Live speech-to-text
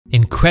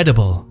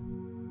Incredible.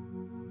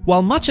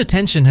 While much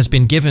attention has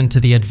been given to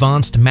the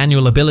advanced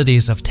manual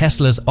abilities of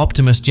Tesla's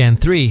Optimus Gen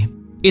 3,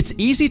 it's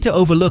easy to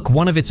overlook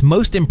one of its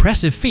most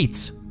impressive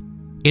feats: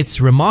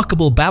 its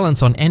remarkable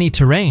balance on any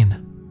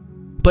terrain.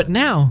 But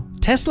now,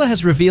 Tesla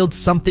has revealed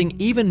something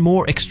even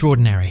more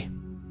extraordinary.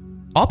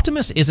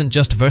 Optimus isn't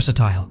just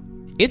versatile,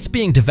 it's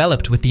being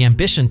developed with the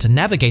ambition to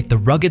navigate the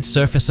rugged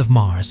surface of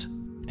Mars.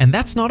 And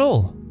that's not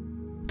all.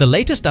 The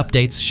latest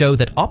updates show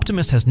that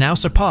Optimus has now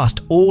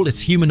surpassed all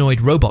its humanoid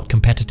robot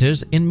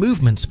competitors in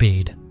movement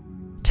speed.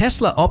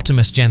 Tesla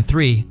Optimus Gen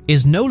 3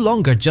 is no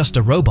longer just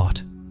a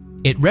robot.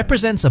 It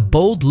represents a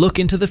bold look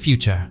into the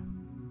future.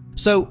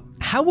 So,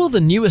 how will the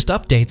newest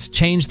updates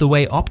change the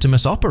way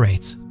Optimus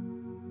operates?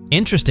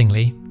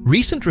 Interestingly,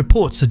 recent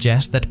reports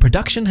suggest that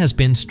production has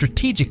been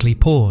strategically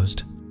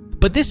paused.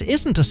 But this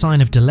isn't a sign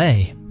of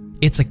delay.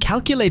 It's a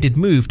calculated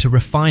move to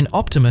refine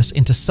Optimus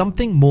into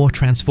something more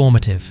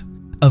transformative,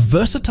 a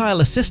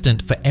versatile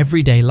assistant for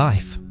everyday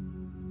life.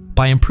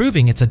 By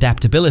improving its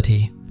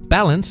adaptability,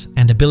 balance,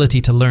 and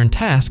ability to learn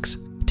tasks,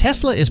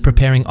 Tesla is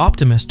preparing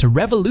Optimus to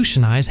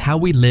revolutionize how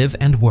we live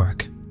and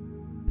work.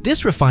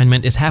 This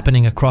refinement is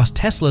happening across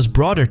Tesla's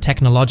broader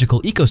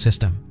technological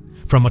ecosystem,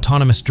 from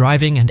autonomous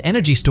driving and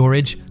energy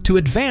storage to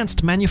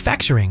advanced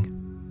manufacturing.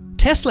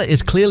 Tesla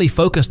is clearly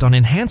focused on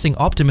enhancing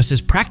Optimus's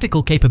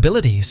practical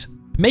capabilities,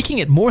 making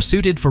it more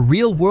suited for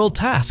real-world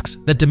tasks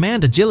that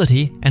demand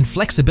agility and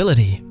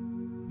flexibility.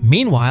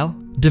 Meanwhile,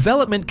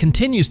 development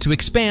continues to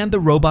expand the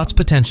robot's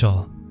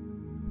potential.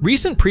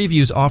 Recent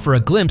previews offer a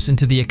glimpse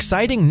into the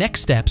exciting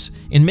next steps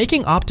in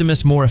making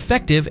Optimus more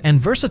effective and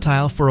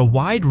versatile for a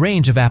wide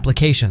range of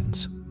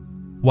applications.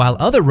 While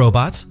other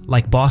robots,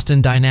 like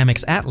Boston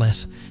Dynamics'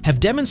 Atlas, have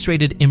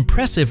demonstrated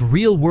impressive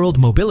real-world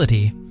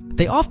mobility,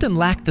 they often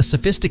lack the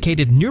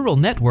sophisticated neural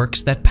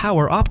networks that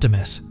power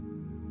Optimus.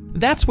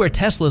 That's where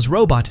Tesla's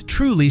robot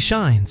truly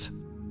shines.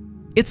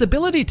 Its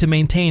ability to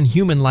maintain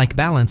human-like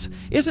balance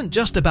isn't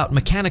just about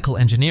mechanical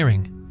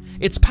engineering.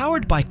 It's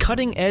powered by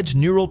cutting-edge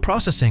neural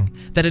processing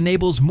that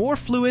enables more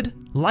fluid,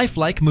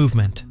 lifelike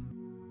movement.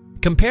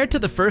 Compared to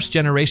the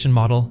first-generation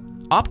model,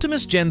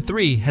 Optimus Gen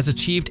 3 has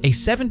achieved a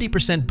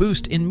 70%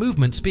 boost in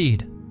movement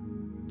speed.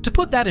 To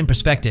put that in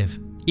perspective,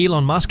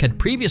 Elon Musk had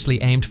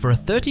previously aimed for a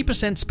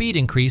 30% speed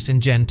increase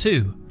in Gen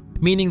 2,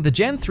 meaning the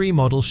Gen 3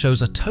 model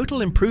shows a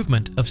total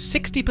improvement of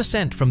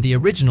 60% from the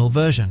original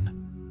version.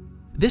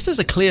 This is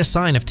a clear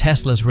sign of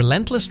Tesla's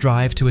relentless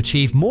drive to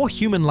achieve more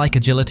human-like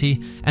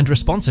agility and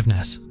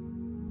responsiveness.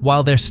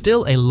 While there's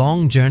still a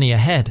long journey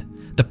ahead,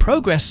 the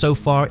progress so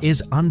far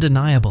is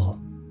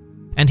undeniable.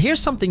 And here's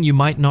something you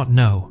might not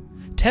know.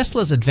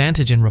 Tesla's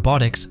advantage in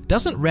robotics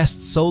doesn't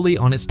rest solely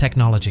on its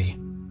technology.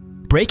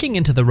 Breaking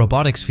into the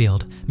robotics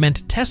field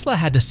meant Tesla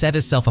had to set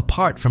itself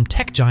apart from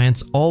tech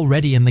giants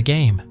already in the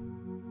game.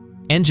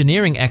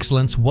 Engineering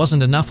excellence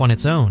wasn't enough on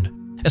its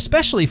own,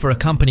 especially for a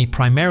company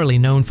primarily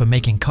known for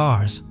making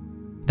cars.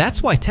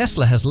 That's why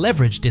Tesla has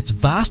leveraged its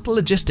vast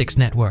logistics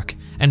network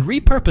and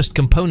repurposed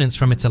components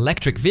from its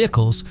electric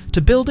vehicles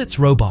to build its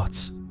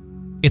robots.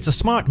 It's a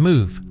smart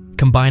move,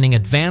 combining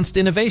advanced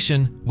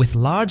innovation with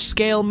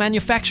large-scale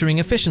manufacturing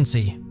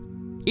efficiency.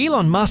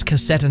 Elon Musk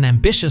has set an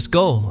ambitious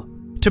goal: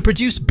 to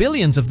produce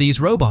billions of these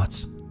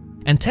robots.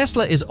 And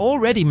Tesla is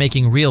already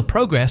making real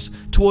progress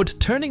toward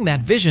turning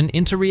that vision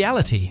into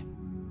reality.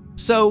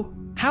 So,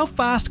 how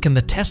fast can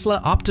the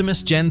Tesla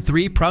Optimus Gen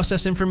 3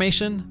 process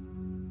information?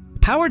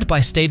 Powered by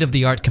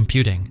state-of-the-art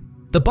computing,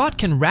 the bot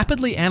can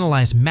rapidly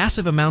analyze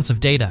massive amounts of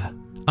data,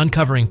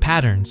 uncovering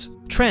patterns,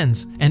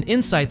 trends, and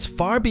insights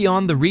far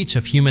beyond the reach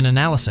of human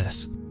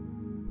analysis.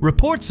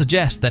 Reports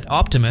suggest that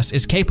Optimus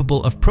is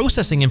capable of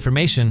processing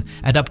information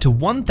at up to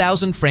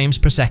 1,000 frames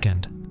per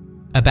second,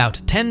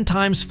 about 10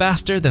 times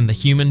faster than the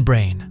human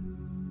brain.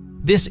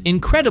 This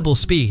incredible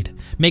speed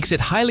makes it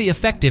highly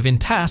effective in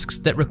tasks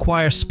that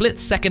require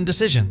split-second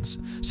decisions,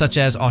 such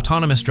as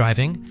autonomous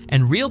driving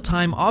and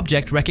real-time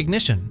object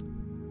recognition.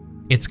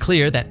 It's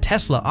clear that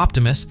Tesla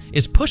Optimus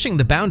is pushing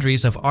the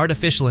boundaries of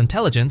artificial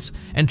intelligence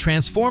and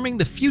transforming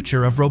the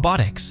future of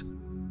robotics.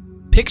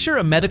 Picture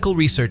a medical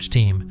research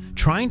team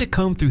trying to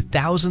comb through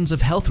thousands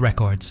of health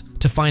records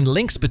to find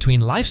links between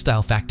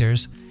lifestyle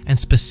factors and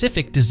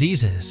specific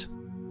diseases.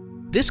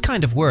 This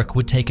kind of work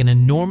would take an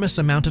enormous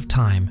amount of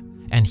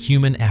time and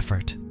human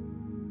effort.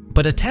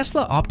 But a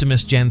Tesla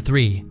Optimus Gen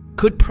 3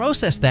 could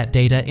process that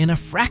data in a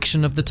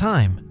fraction of the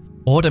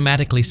time,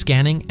 automatically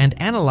scanning and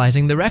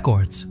analyzing the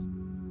records.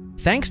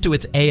 Thanks to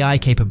its AI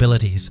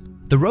capabilities,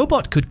 the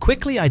robot could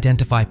quickly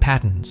identify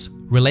patterns,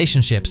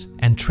 relationships,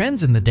 and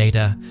trends in the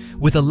data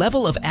with a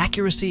level of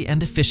accuracy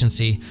and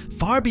efficiency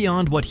far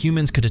beyond what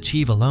humans could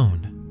achieve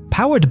alone.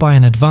 Powered by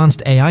an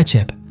advanced AI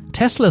chip,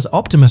 Tesla's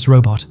Optimus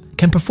robot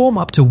can perform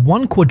up to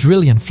 1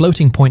 quadrillion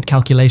floating point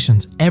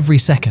calculations every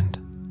second.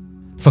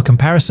 For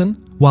comparison,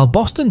 while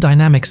Boston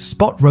Dynamics'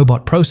 Spot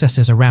robot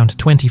processes around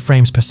 20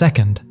 frames per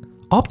second,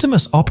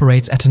 Optimus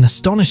operates at an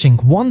astonishing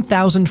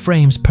 1,000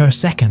 frames per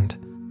second.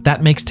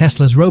 That makes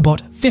Tesla's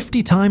robot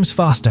 50 times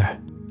faster,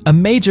 a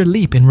major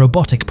leap in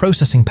robotic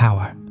processing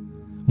power.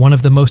 One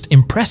of the most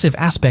impressive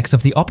aspects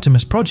of the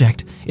Optimus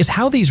project is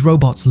how these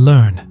robots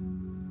learn.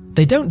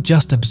 They don't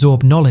just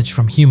absorb knowledge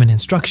from human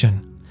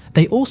instruction,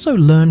 they also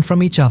learn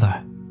from each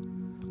other.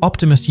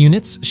 Optimus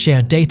units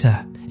share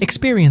data,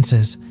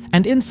 experiences,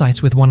 and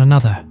insights with one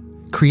another,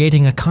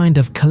 creating a kind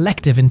of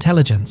collective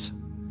intelligence.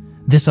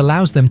 This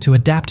allows them to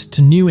adapt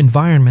to new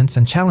environments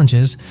and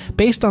challenges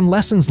based on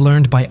lessons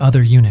learned by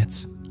other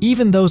units,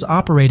 even those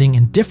operating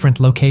in different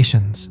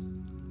locations.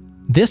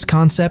 This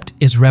concept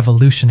is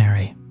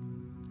revolutionary.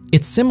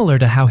 It's similar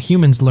to how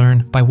humans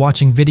learn by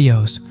watching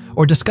videos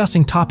or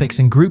discussing topics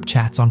in group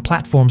chats on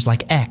platforms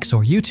like X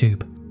or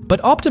YouTube.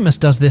 But Optimus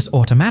does this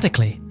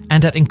automatically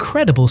and at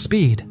incredible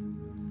speed.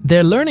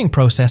 Their learning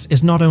process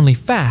is not only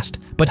fast,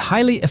 but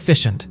highly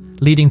efficient,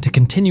 leading to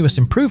continuous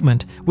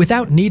improvement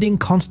without needing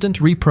constant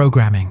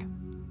reprogramming.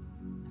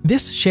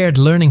 This shared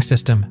learning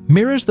system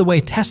mirrors the way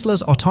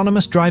Tesla's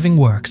autonomous driving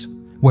works,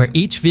 where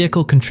each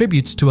vehicle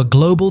contributes to a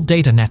global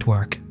data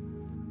network.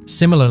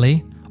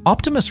 Similarly,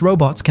 Optimus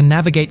robots can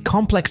navigate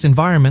complex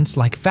environments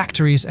like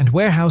factories and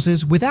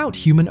warehouses without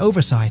human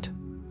oversight.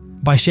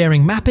 By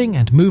sharing mapping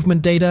and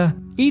movement data,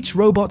 each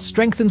robot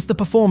strengthens the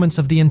performance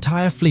of the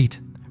entire fleet,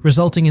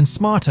 resulting in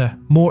smarter,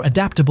 more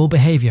adaptable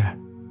behavior.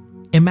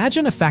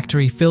 Imagine a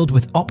factory filled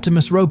with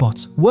Optimus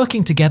robots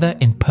working together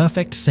in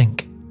perfect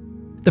sync.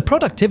 The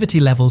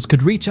productivity levels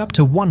could reach up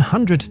to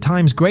 100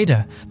 times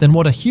greater than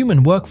what a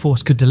human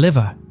workforce could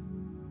deliver.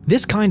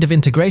 This kind of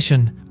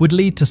integration would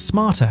lead to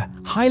smarter,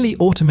 highly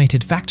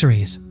automated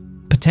factories,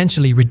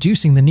 potentially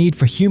reducing the need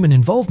for human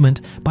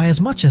involvement by as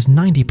much as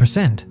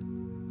 90%.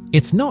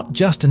 It's not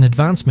just an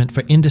advancement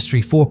for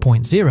Industry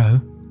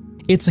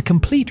 4.0, it's a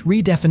complete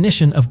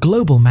redefinition of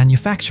global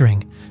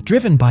manufacturing,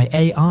 driven by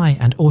AI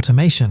and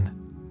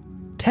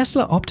automation.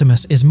 Tesla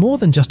Optimus is more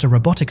than just a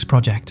robotics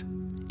project.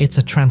 It's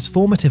a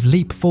transformative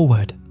leap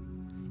forward.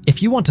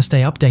 If you want to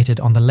stay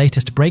updated on the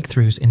latest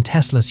breakthroughs in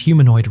Tesla's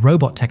humanoid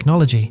robot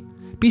technology,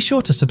 be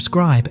sure to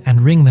subscribe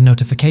and ring the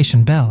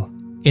notification bell.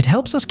 It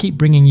helps us keep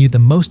bringing you the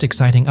most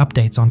exciting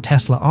updates on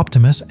Tesla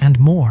Optimus and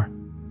more.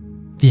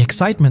 The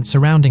excitement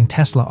surrounding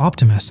Tesla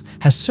Optimus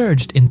has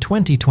surged in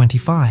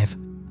 2025,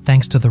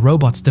 thanks to the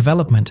robot's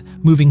development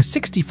moving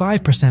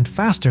 65%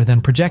 faster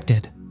than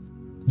projected.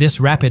 This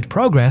rapid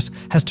progress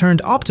has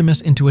turned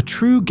Optimus into a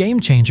true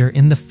game-changer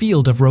in the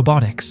field of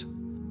robotics.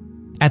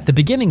 At the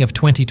beginning of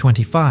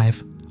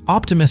 2025,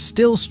 Optimus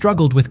still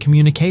struggled with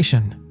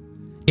communication.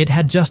 It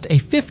had just a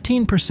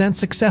 15%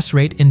 success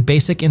rate in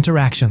basic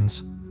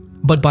interactions.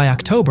 But by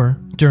October,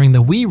 during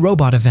the We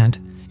Robot event,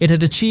 it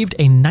had achieved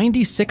a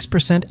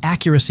 96%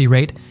 accuracy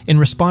rate in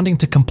responding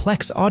to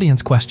complex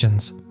audience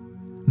questions.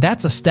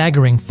 That's a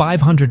staggering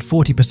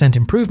 540%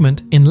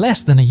 improvement in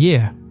less than a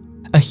year.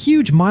 A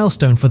huge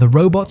milestone for the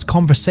robot's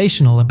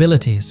conversational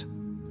abilities.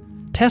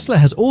 Tesla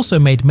has also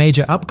made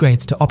major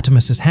upgrades to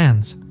Optimus's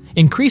hands,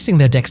 increasing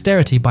their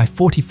dexterity by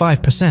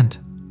 45%.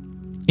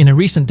 In a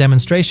recent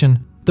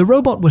demonstration, the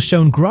robot was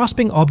shown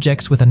grasping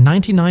objects with a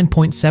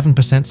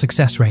 99.7%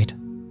 success rate,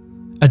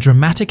 a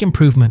dramatic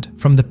improvement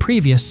from the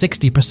previous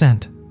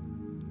 60%.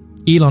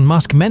 Elon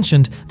Musk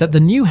mentioned that the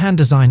new hand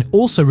design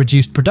also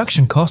reduced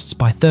production costs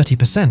by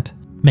 30%,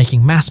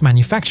 making mass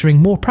manufacturing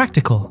more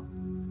practical.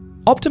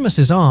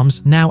 Optimus's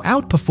arms now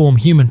outperform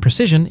human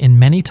precision in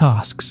many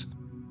tasks.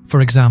 For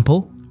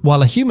example,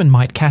 while a human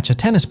might catch a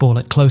tennis ball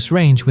at close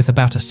range with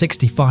about a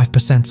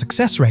 65%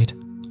 success rate,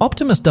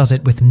 Optimus does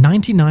it with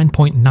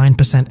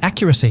 99.9%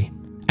 accuracy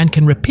and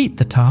can repeat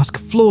the task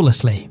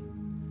flawlessly.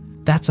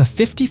 That's a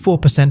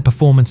 54%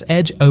 performance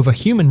edge over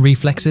human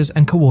reflexes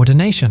and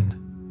coordination.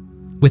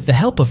 With the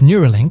help of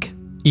Neuralink,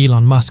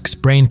 Elon Musk's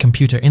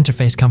brain-computer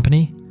interface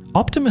company,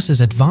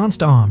 Optimus's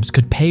advanced arms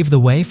could pave the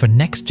way for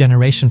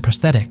next-generation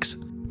prosthetics,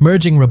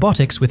 merging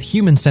robotics with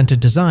human-centered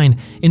design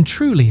in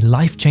truly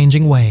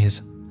life-changing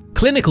ways.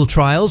 Clinical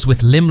trials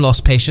with limb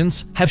loss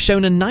patients have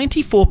shown a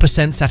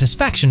 94%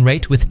 satisfaction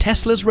rate with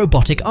Tesla's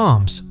robotic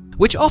arms,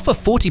 which offer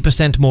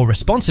 40% more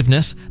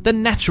responsiveness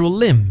than natural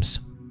limbs.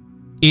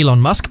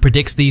 Elon Musk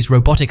predicts these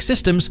robotic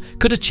systems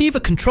could achieve a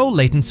control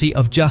latency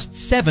of just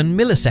 7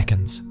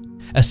 milliseconds,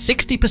 a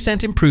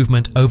 60%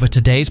 improvement over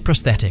today's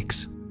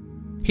prosthetics.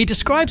 He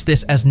describes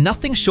this as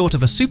nothing short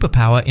of a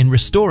superpower in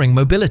restoring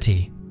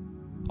mobility.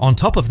 On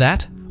top of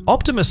that,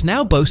 Optimus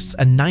now boasts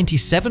a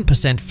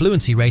 97%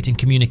 fluency rate in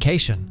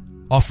communication,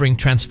 offering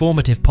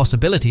transformative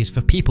possibilities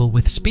for people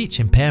with speech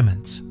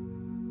impairments.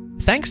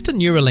 Thanks to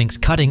Neuralink's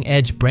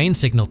cutting-edge brain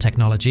signal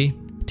technology,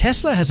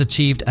 Tesla has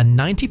achieved a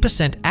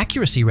 90%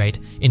 accuracy rate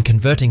in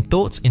converting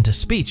thoughts into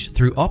speech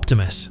through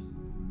Optimus.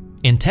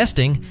 In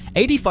testing,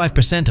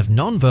 85% of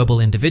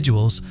non-verbal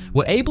individuals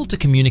were able to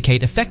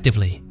communicate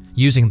effectively,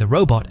 using the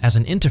robot as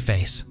an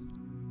interface.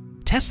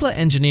 Tesla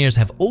engineers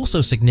have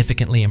also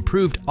significantly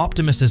improved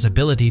Optimus's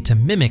ability to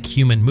mimic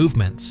human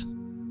movements.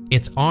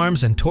 Its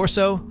arms and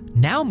torso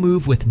now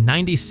move with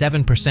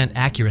 97%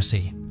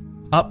 accuracy,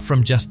 up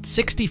from just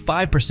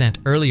 65%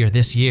 earlier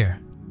this year.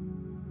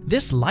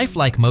 This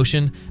lifelike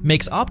motion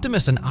makes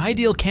Optimus an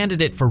ideal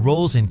candidate for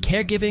roles in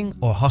caregiving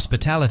or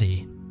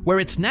hospitality, where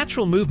its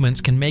natural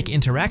movements can make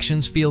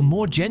interactions feel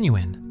more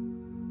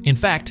genuine. In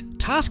fact,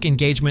 task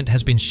engagement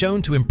has been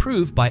shown to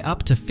improve by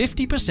up to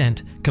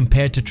 50%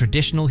 compared to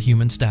traditional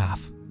human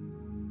staff.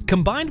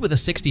 Combined with a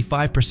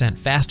 65%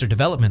 faster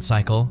development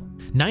cycle,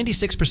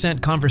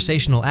 96%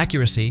 conversational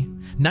accuracy,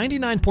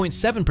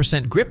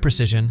 99.7% grip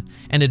precision,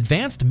 and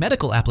advanced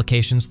medical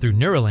applications through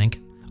Neuralink,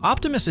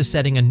 Optimus is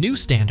setting a new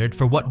standard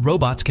for what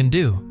robots can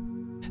do.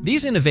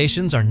 These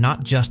innovations are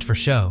not just for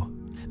show.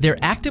 They're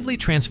actively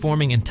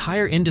transforming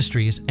entire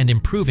industries and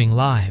improving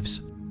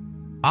lives.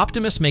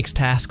 Optimus makes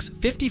tasks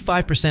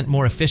 55%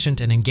 more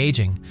efficient and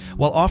engaging,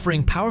 while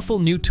offering powerful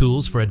new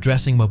tools for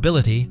addressing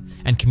mobility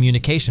and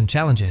communication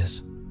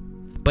challenges.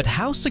 But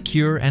how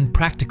secure and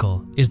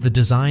practical is the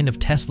design of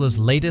Tesla's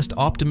latest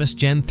Optimus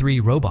Gen 3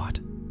 robot?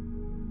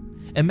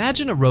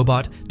 Imagine a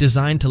robot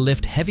designed to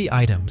lift heavy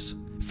items,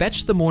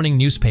 fetch the morning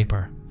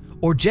newspaper,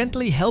 or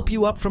gently help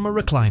you up from a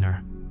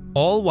recliner,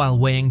 all while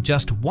weighing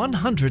just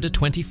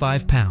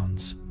 125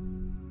 pounds.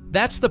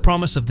 That's the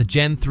promise of the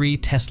Gen 3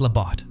 Tesla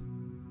bot.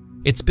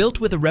 It's built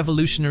with a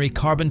revolutionary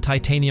carbon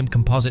titanium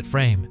composite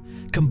frame,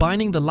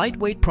 combining the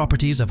lightweight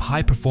properties of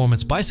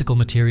high-performance bicycle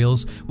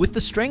materials with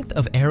the strength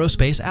of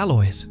aerospace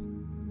alloys.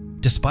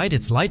 Despite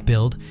its light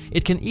build,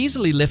 it can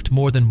easily lift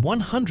more than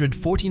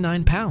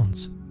 149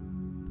 pounds.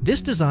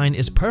 This design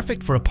is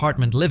perfect for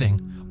apartment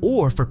living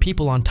or for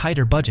people on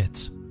tighter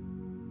budgets.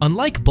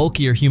 Unlike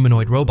bulkier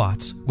humanoid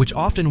robots, which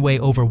often weigh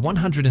over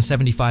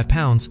 175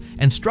 pounds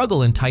and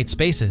struggle in tight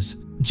spaces,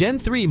 Gen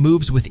 3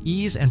 moves with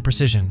ease and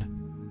precision.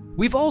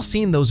 We've all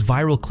seen those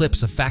viral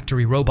clips of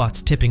factory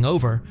robots tipping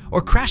over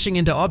or crashing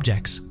into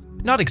objects.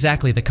 Not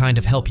exactly the kind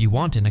of help you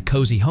want in a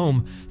cozy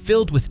home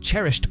filled with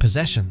cherished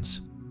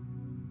possessions.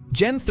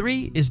 Gen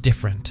 3 is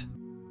different.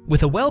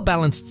 With a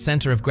well-balanced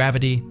center of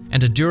gravity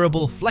and a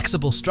durable,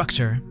 flexible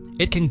structure,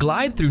 it can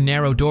glide through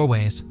narrow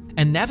doorways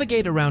and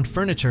navigate around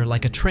furniture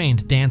like a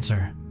trained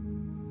dancer.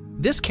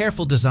 This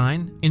careful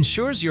design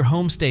ensures your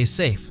home stays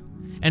safe,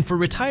 and for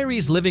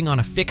retirees living on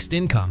a fixed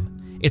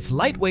income, its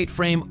lightweight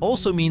frame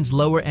also means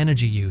lower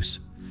energy use,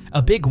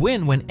 a big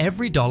win when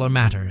every dollar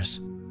matters.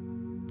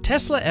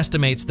 Tesla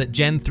estimates that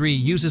Gen 3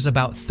 uses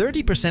about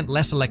 30%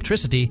 less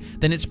electricity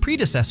than its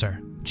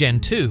predecessor, Gen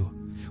 2,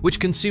 which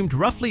consumed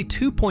roughly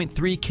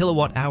 2.3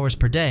 kilowatt-hours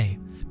per day,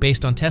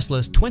 based on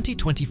Tesla's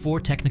 2024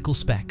 technical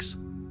specs.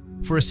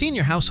 For a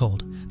senior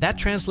household, that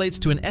translates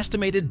to an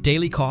estimated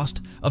daily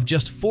cost of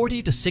just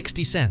 40 to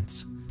 60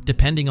 cents,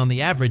 depending on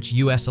the average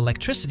US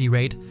electricity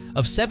rate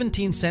of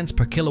 17 cents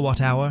per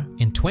kilowatt-hour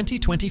in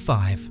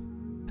 2025.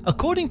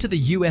 According to the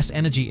US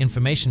Energy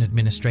Information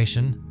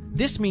Administration,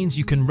 this means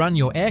you can run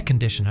your air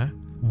conditioner,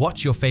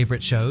 watch your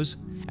favorite shows,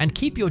 and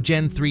keep your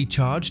Gen 3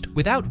 charged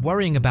without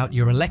worrying about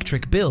your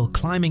electric bill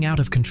climbing out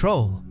of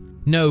control.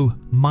 No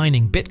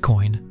mining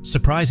Bitcoin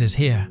surprises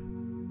here.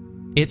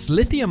 Its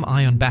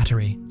lithium-ion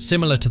battery,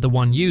 similar to the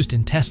one used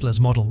in Tesla's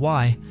Model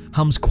Y,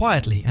 hums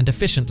quietly and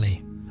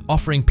efficiently,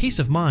 offering peace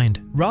of mind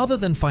rather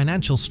than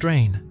financial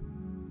strain.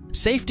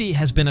 Safety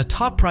has been a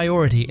top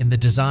priority in the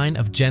design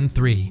of Gen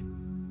 3.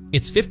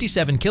 Its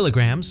 57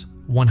 kilograms,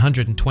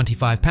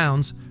 125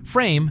 pounds,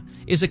 frame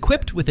is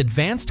equipped with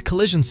advanced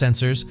collision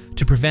sensors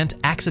to prevent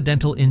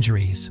accidental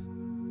injuries.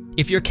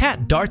 If your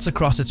cat darts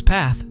across its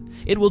path,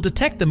 it will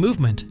detect the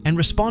movement and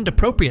respond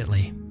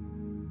appropriately.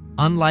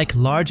 Unlike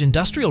large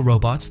industrial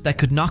robots that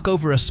could knock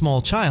over a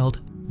small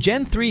child,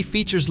 Gen 3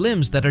 features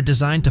limbs that are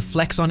designed to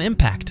flex on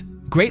impact,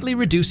 greatly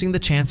reducing the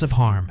chance of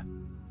harm.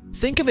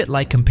 Think of it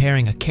like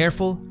comparing a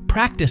careful,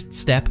 practiced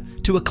step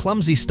to a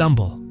clumsy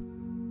stumble.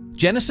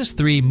 Genesis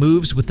 3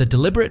 moves with the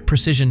deliberate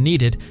precision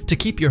needed to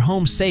keep your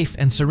home safe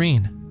and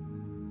serene.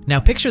 Now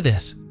picture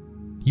this.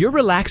 You're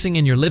relaxing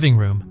in your living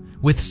room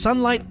with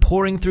sunlight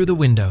pouring through the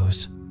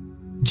windows.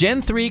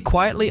 Gen 3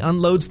 quietly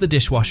unloads the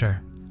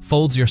dishwasher,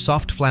 folds your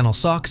soft flannel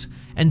socks,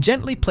 and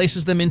gently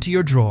places them into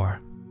your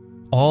drawer,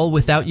 all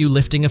without you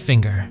lifting a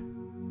finger.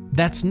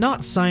 That's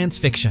not science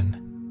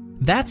fiction.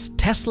 That's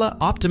Tesla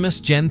Optimus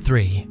Gen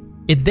 3.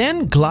 It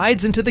then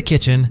glides into the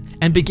kitchen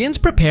and begins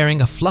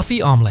preparing a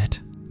fluffy omelet,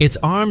 its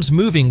arms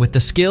moving with the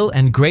skill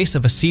and grace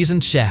of a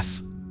seasoned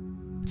chef.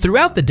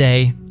 Throughout the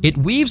day, it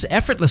weaves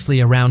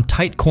effortlessly around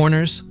tight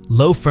corners,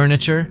 low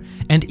furniture,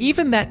 and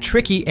even that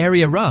tricky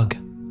area rug,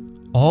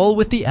 all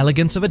with the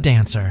elegance of a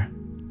dancer.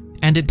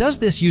 And it does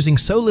this using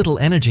so little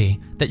energy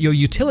that your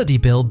utility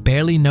bill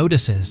barely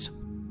notices.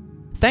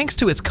 Thanks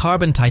to its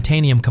carbon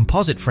titanium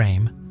composite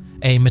frame,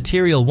 a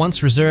material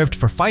once reserved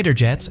for fighter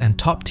jets and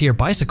top-tier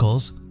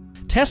bicycles,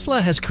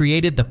 Tesla has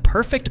created the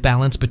perfect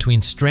balance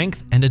between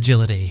strength and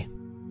agility.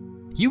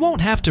 You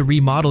won't have to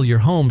remodel your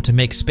home to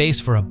make space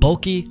for a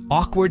bulky,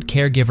 awkward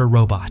caregiver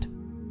robot.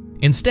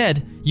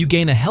 Instead, you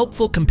gain a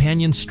helpful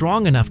companion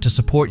strong enough to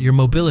support your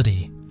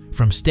mobility,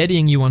 from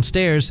steadying you on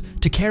stairs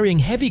to carrying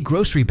heavy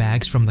grocery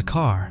bags from the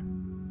car.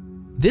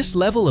 This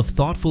level of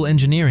thoughtful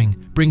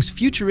engineering brings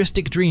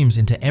futuristic dreams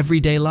into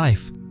everyday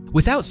life,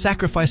 without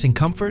sacrificing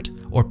comfort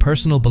or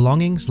personal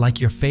belongings like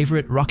your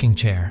favorite rocking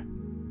chair.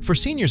 For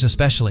seniors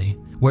especially,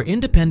 where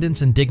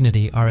independence and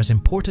dignity are as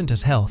important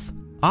as health,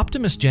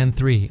 Optimus Gen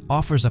 3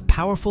 offers a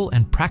powerful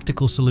and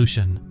practical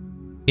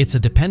solution. It's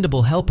a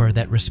dependable helper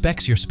that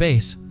respects your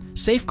space,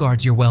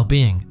 safeguards your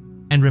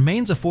well-being, and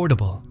remains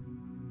affordable.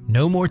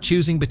 No more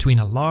choosing between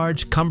a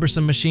large,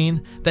 cumbersome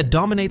machine that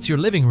dominates your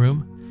living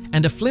room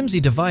and a flimsy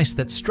device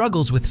that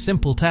struggles with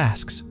simple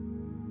tasks.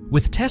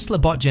 With Tesla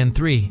Bot Gen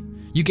 3,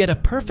 you get a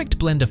perfect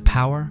blend of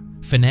power,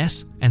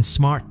 finesse, and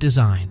smart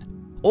design,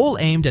 all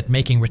aimed at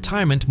making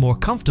retirement more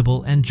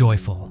comfortable and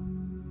joyful.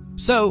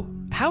 So,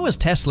 how has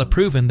Tesla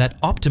proven that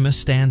Optimus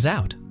stands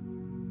out?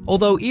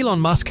 Although Elon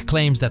Musk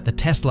claims that the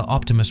Tesla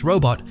Optimus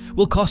robot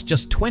will cost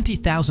just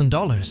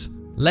 $20,000,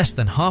 less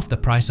than half the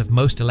price of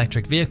most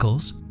electric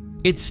vehicles,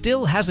 it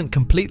still hasn't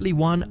completely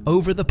won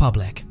over the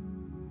public.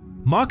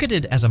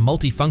 Marketed as a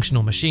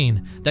multifunctional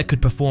machine that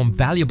could perform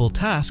valuable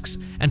tasks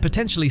and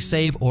potentially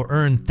save or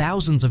earn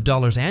thousands of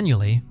dollars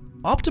annually,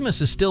 Optimus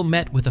is still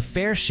met with a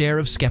fair share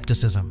of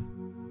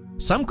skepticism.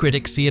 Some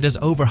critics see it as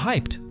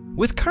overhyped,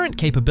 with current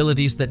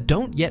capabilities that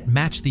don't yet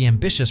match the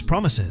ambitious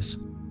promises.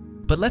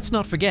 But let's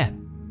not forget,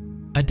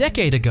 a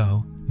decade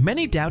ago,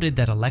 many doubted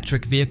that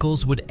electric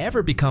vehicles would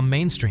ever become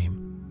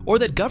mainstream, or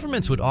that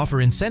governments would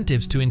offer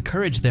incentives to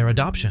encourage their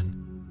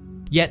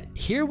adoption. Yet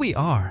here we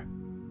are,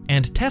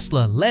 and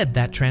Tesla led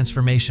that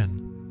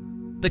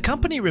transformation. The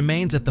company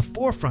remains at the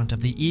forefront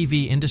of the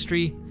EV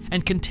industry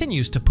and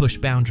continues to push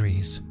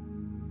boundaries.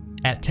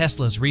 At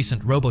Tesla's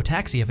recent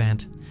Robotaxi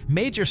event,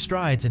 major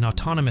strides in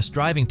autonomous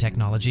driving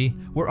technology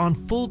were on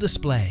full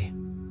display.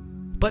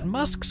 But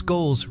Musk's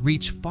goals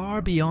reach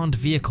far beyond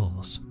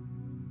vehicles.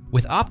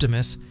 With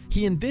Optimus,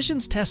 he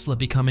envisions Tesla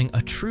becoming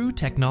a true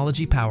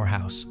technology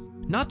powerhouse,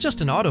 not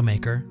just an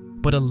automaker,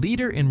 but a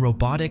leader in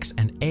robotics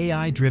and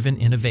AI-driven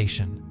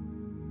innovation.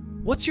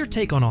 What's your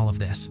take on all of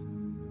this?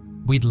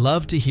 We'd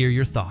love to hear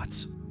your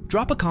thoughts.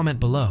 Drop a comment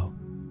below.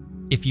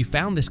 If you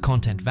found this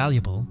content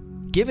valuable,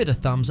 give it a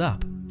thumbs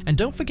up. And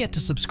don't forget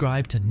to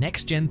subscribe to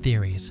Next Gen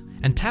Theories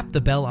and tap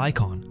the bell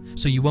icon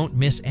so you won't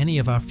miss any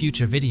of our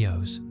future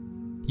videos.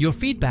 Your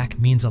feedback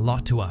means a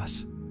lot to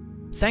us.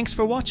 Thanks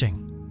for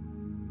watching.